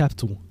famous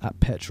capital at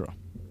Petra.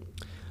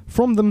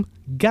 From them,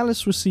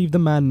 Gallus received a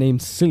man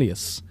named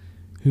Silius,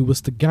 who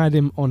was to guide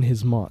him on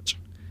his march.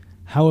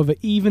 However,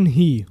 even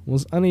he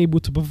was unable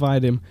to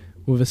provide him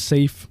with a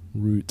safe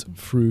route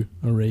through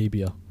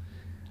Arabia.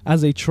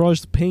 As they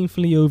trudged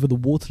painfully over the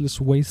waterless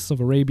wastes of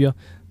Arabia,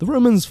 the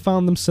Romans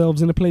found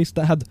themselves in a place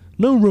that had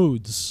no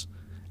roads,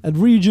 a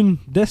region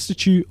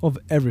destitute of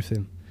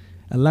everything,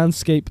 a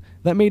landscape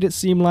that made it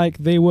seem like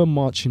they were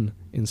marching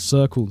in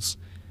circles.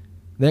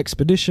 The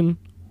expedition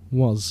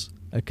was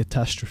a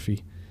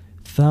catastrophe.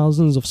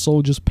 Thousands of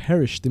soldiers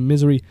perished in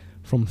misery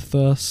from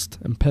thirst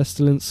and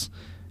pestilence,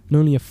 and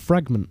only a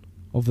fragment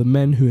of the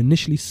men who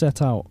initially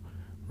set out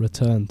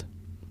returned.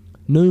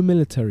 No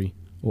military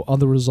or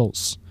other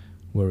results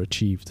were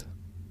achieved.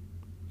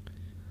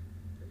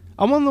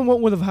 I wonder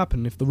what would have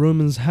happened if the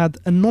Romans had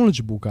a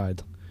knowledgeable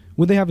guide.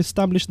 Would they have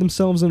established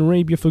themselves in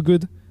Arabia for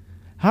good?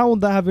 How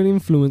would that have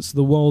influenced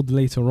the world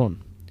later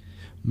on?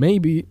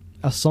 Maybe,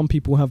 as some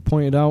people have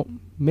pointed out,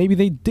 maybe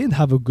they did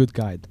have a good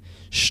guide.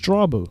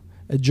 Strabo,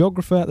 a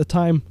geographer at the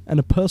time and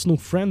a personal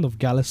friend of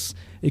Gallus,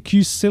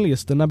 accused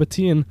Silius the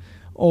Nabatean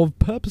of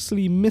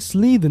purposely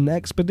misleading the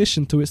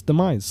expedition to its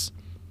demise.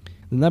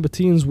 The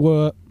Nabateans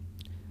were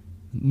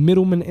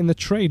middlemen in the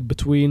trade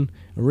between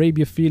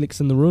Arabia Felix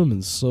and the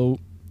Romans, so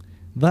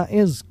that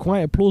is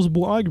quite a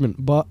plausible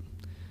argument, but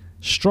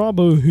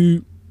Strabo,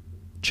 who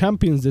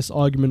champions this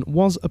argument,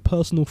 was a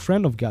personal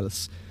friend of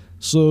Gallus,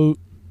 so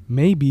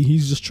maybe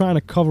he's just trying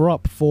to cover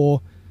up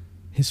for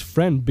his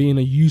friend being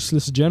a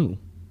useless general.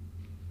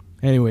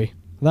 Anyway,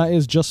 that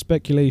is just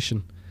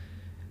speculation.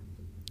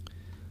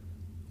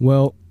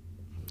 Well,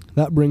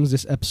 that brings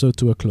this episode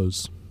to a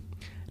close.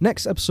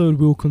 Next episode,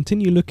 we will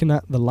continue looking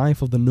at the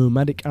life of the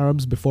nomadic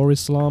Arabs before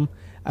Islam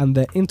and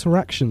their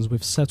interactions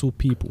with settled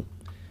people,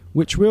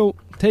 which will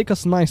take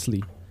us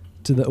nicely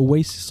to the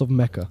oasis of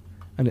Mecca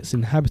and its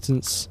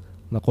inhabitants,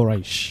 the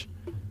Quraysh.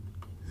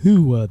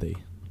 Who were they?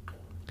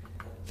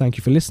 Thank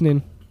you for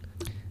listening.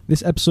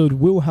 This episode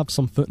will have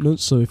some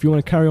footnotes, so if you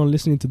want to carry on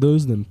listening to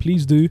those, then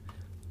please do.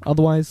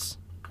 Otherwise,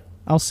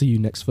 I'll see you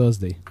next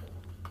Thursday.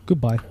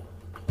 Goodbye.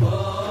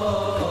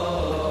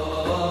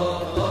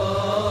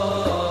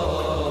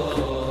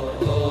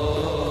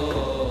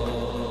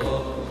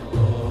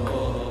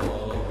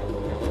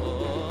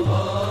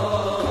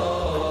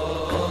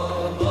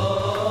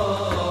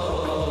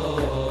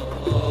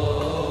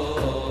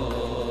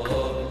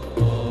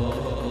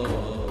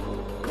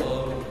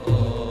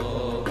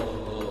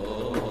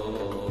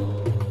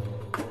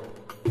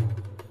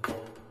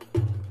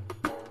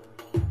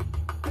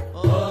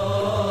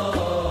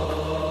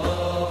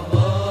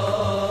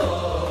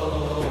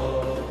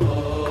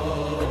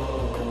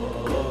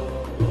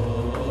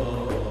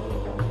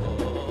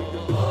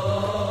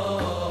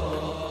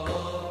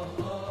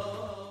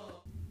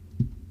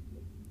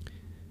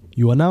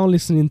 You are now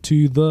listening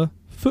to the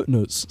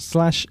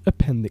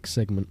footnotes/appendix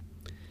segment.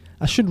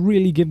 I should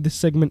really give this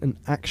segment an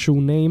actual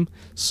name,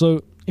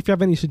 so if you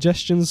have any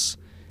suggestions,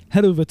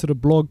 head over to the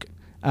blog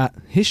at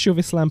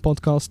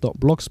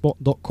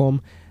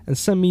historyofislam.podcast.blogspot.com and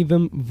send me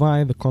them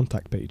via the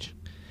contact page.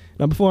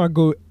 Now, before I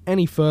go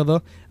any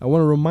further, I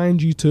want to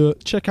remind you to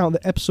check out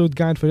the episode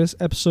guide for this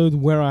episode,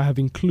 where I have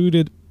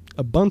included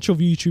a bunch of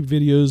YouTube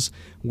videos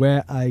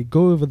where I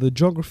go over the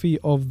geography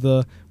of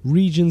the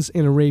regions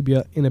in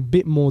Arabia in a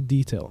bit more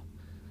detail.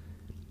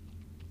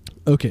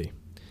 Okay,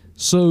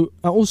 so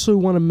I also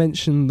want to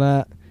mention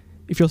that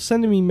if you're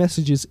sending me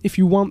messages, if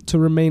you want to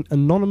remain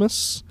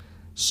anonymous,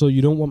 so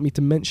you don't want me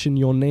to mention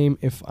your name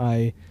if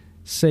I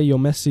say your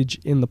message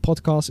in the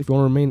podcast, if you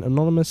want to remain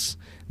anonymous,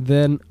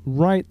 then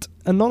write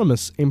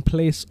anonymous in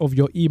place of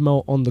your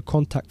email on the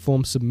contact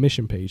form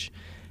submission page.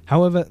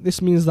 However,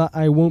 this means that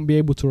I won't be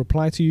able to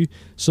reply to you,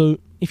 so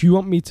if you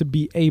want me to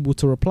be able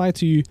to reply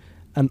to you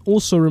and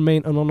also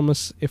remain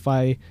anonymous if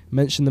I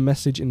mention the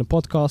message in the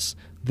podcast,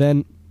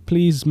 then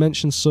please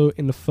mention so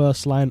in the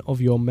first line of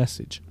your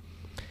message.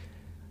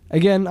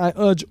 Again, I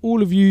urge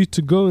all of you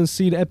to go and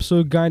see the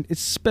episode guide,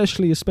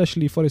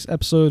 especially for this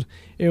episode.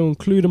 It will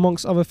include,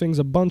 amongst other things,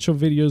 a bunch of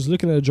videos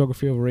looking at the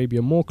geography of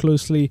Arabia more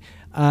closely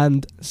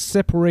and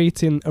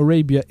separating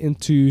Arabia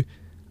into,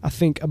 I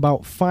think,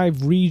 about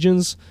 5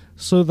 regions,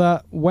 so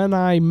that when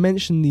I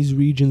mention these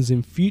regions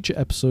in future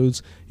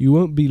episodes, you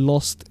won't be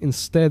lost.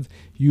 Instead,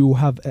 you will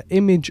have an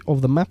image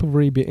of the map of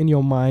Arabia in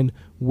your mind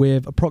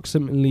with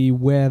approximately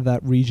where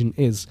that region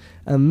is.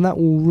 And that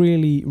will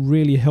really,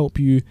 really help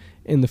you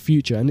in the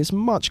future. And it's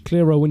much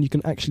clearer when you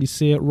can actually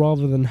see it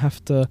rather than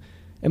have to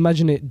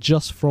imagine it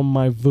just from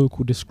my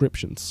vocal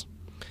descriptions.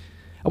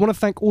 I want to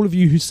thank all of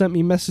you who sent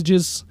me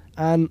messages,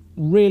 and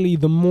really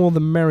the more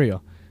the merrier,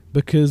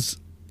 because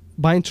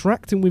by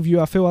interacting with you,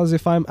 I feel as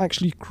if I'm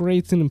actually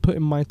creating and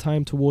putting my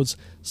time towards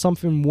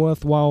something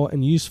worthwhile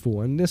and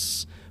useful. And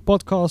this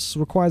podcast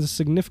requires a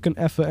significant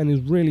effort and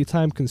is really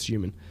time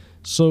consuming.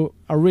 So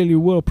I really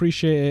will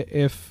appreciate it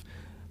if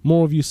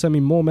more of you send me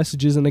more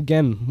messages. And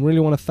again,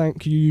 really want to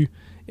thank you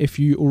if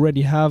you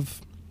already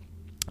have.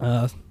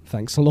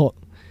 Thanks a lot.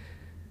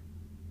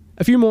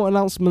 A few more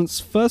announcements.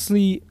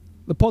 Firstly,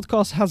 the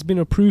podcast has been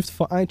approved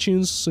for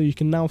iTunes, so you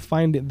can now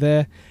find it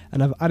there,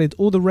 and I've added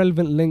all the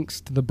relevant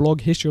links to the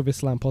blog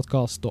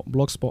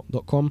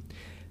historyofislam.podcast.blogspot.com.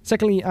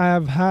 Secondly, I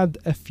have had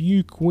a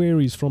few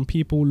queries from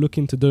people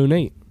looking to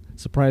donate,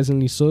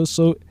 surprisingly so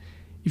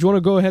if you want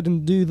to go ahead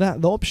and do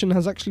that, the option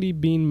has actually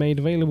been made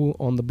available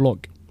on the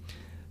blog.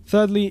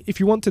 Thirdly, if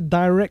you want to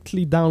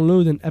directly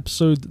download an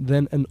episode,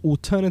 then an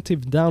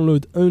alternative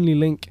download only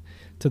link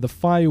to the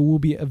file will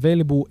be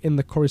available in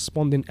the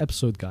corresponding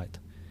episode guide.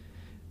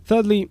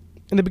 Thirdly,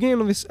 in the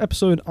beginning of this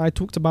episode, I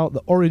talked about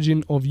the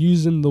origin of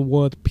using the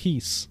word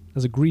peace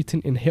as a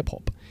greeting in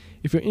hip-hop.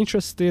 If you're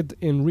interested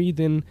in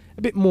reading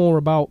a bit more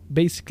about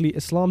basically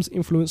Islam's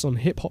influence on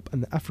hip-hop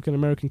and the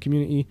African-American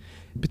community,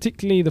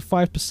 particularly the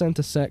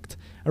 5%er sect,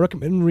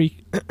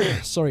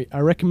 I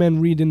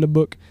recommend reading the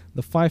book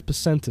The 5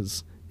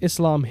 Percenters,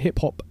 Islam,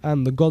 Hip-Hop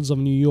and the Gods of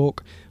New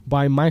York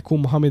by Michael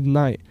Muhammad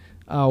Knight.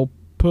 I'll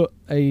put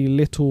a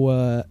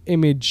little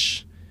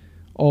image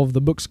of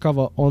the book's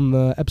cover on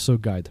the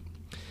episode guide.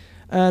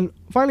 And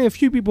finally, a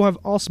few people have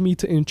asked me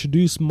to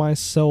introduce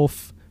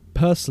myself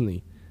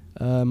personally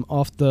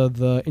after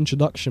the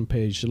introduction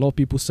page. A lot of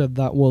people said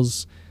that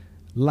was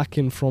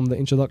lacking from the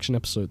introduction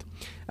episode.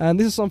 And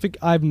this is something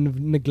I've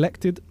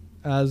neglected.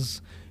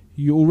 As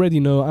you already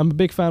know, I'm a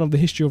big fan of the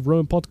History of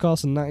Rome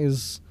podcast, and that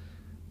is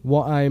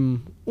what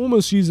I'm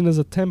almost using as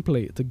a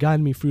template to guide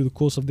me through the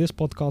course of this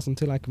podcast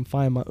until I can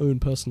find my own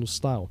personal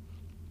style.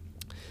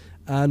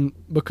 And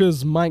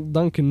because Mike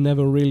Duncan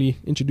never really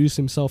introduced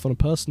himself on a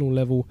personal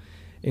level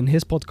in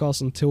his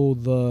podcast until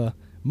the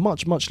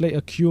much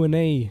later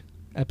Q&A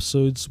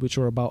episodes, which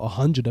are about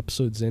 100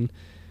 episodes in,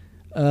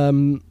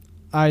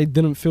 I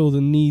didn't feel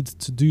the need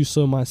to do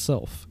so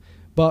myself.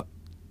 But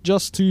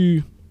just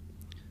to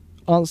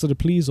answer the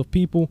pleas of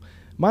people,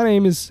 my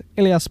name is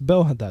Ilyas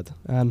Belhaddad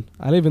and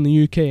I live in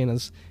the UK, and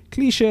as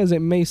cliche as it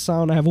may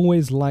sound, I have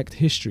always liked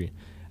history.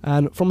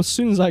 And from as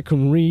soon as I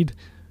can read,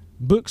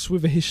 books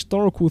with a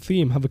historical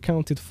theme have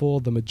accounted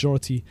for the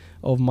majority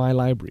of my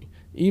library.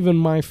 Even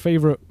my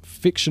favourite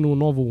fictional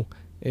novel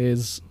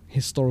is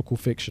historical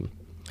fiction.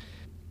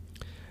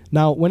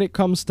 Now, when it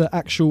comes to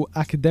actual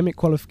academic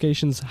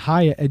qualifications,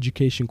 higher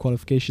education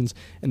qualifications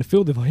in the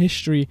field of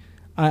history,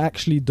 I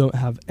actually don't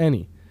have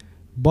any.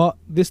 But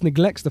this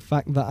neglects the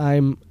fact that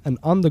I'm an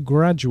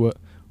undergraduate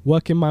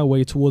working my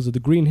way towards a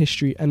degree in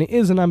history, and it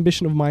is an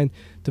ambition of mine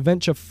to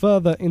venture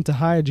further into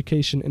higher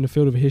education in the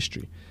field of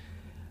history.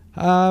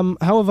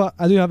 However,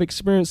 I do have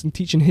experience in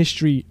teaching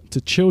history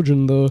to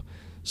children though,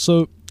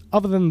 so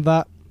other than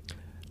that,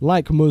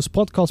 like most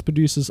podcast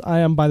producers, I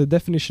am by the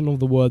definition of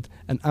the word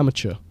an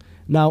amateur.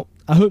 Now,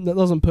 I hope that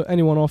doesn't put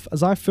anyone off,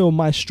 as I feel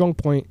my strong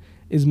point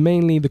is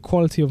mainly the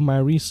quality of my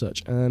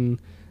research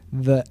and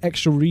the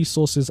extra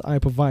resources I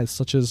provide,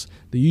 such as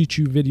the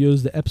YouTube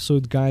videos, the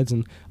episode guides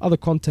and other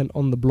content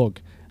on the blog.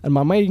 And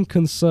my main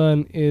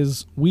concern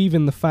is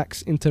weaving the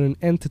facts into an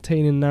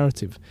entertaining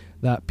narrative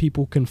that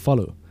people can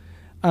follow.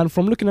 And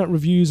from looking at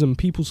reviews and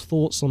people's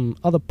thoughts on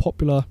other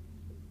popular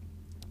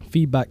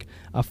feedback,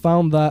 I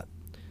found that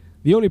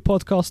the only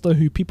podcaster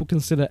who people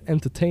consider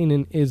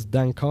entertaining is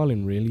Dan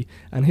Carlin, really,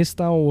 and his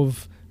style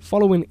of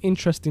following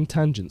interesting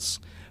tangents.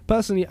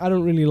 Personally, I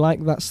don't really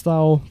like that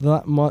style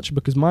that much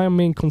because my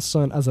main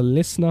concern as a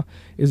listener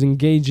is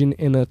engaging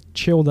in a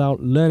chilled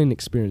out learning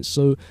experience,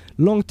 so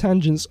long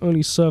tangents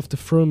only serve to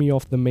throw me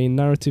off the main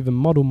narrative and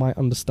muddle my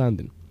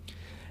understanding.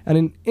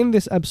 And in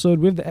this episode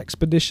with the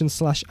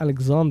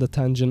Expedition/Alexander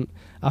tangent,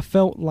 I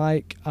felt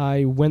like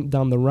I went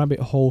down the rabbit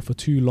hole for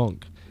too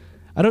long.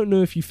 I don't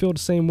know if you feel the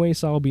same way,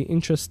 so I'll be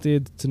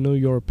interested to know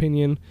your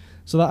opinion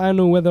so that I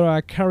know whether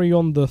I carry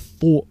on the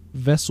thought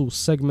vessel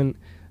segment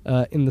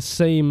in the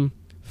same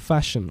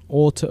fashion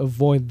or to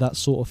avoid that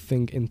sort of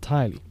thing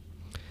entirely.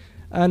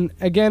 And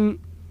again,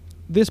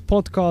 this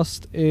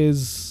podcast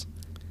is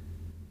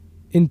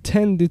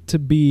intended to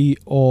be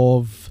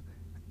of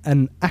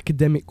an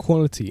academic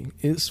quality.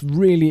 It's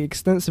really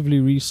extensively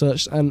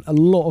researched and a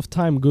lot of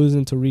time goes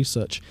into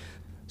research.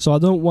 So I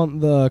don't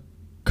want the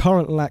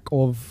current lack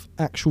of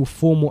actual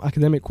formal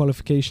academic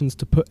qualifications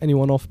to put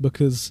anyone off,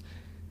 because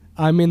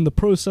I'm in the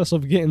process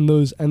of getting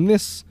those, and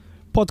this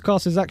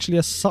podcast is actually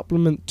a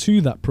supplement to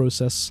that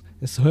process.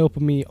 It's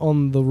helping me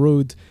on the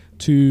road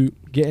to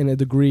getting a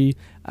degree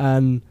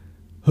and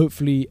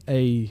hopefully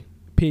a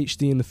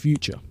PhD in the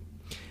future.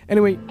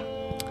 Anyway,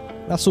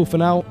 that's all for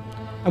now.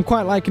 I'm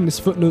quite liking this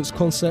footnotes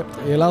concept.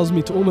 It allows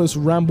me to almost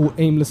ramble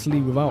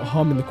aimlessly without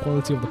harming the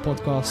quality of the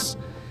podcast.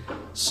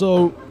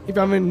 So if you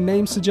have any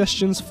name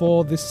suggestions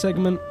for this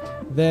segment,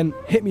 then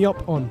hit me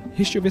up on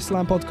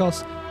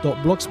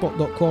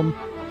historyofislam.blogspot.com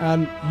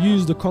and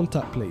use the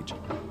contact page,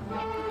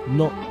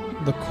 not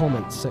the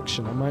comments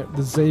section. I might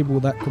disable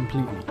that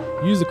completely.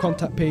 Use the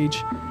contact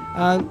page.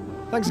 And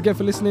thanks again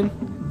for listening.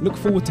 Look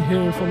forward to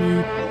hearing from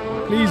you.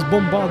 Please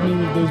bombard me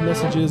with those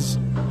messages,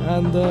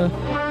 and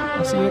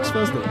I'll see you next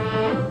Thursday.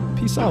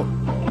 Peace out.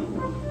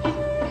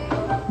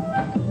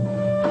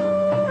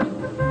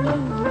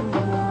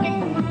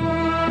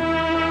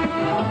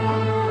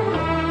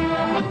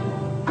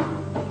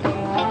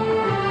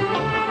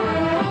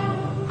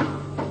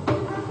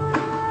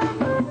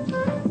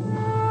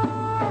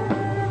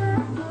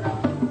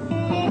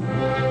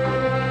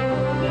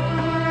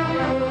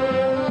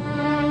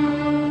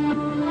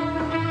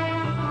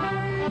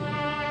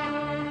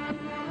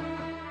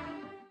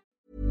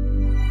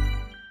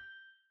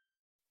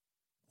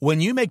 When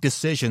you make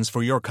decisions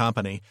for your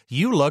company,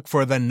 you look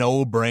for the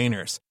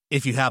no-brainers.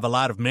 If you have a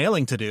lot of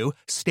mailing to do,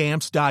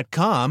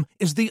 Stamps.com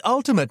is the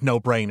ultimate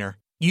no-brainer.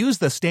 Use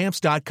the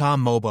Stamps.com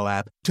mobile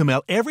app to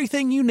mail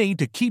everything you need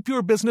to keep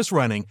your business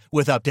running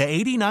with up to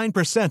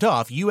 89%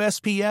 off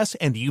USPS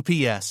and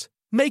UPS.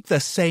 Make the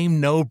same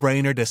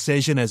no-brainer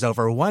decision as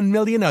over 1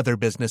 million other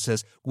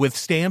businesses with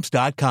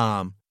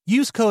Stamps.com.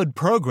 Use code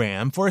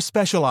PROGRAM for a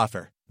special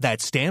offer.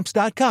 That's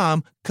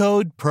Stamps.com,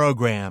 code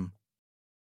PROGRAM.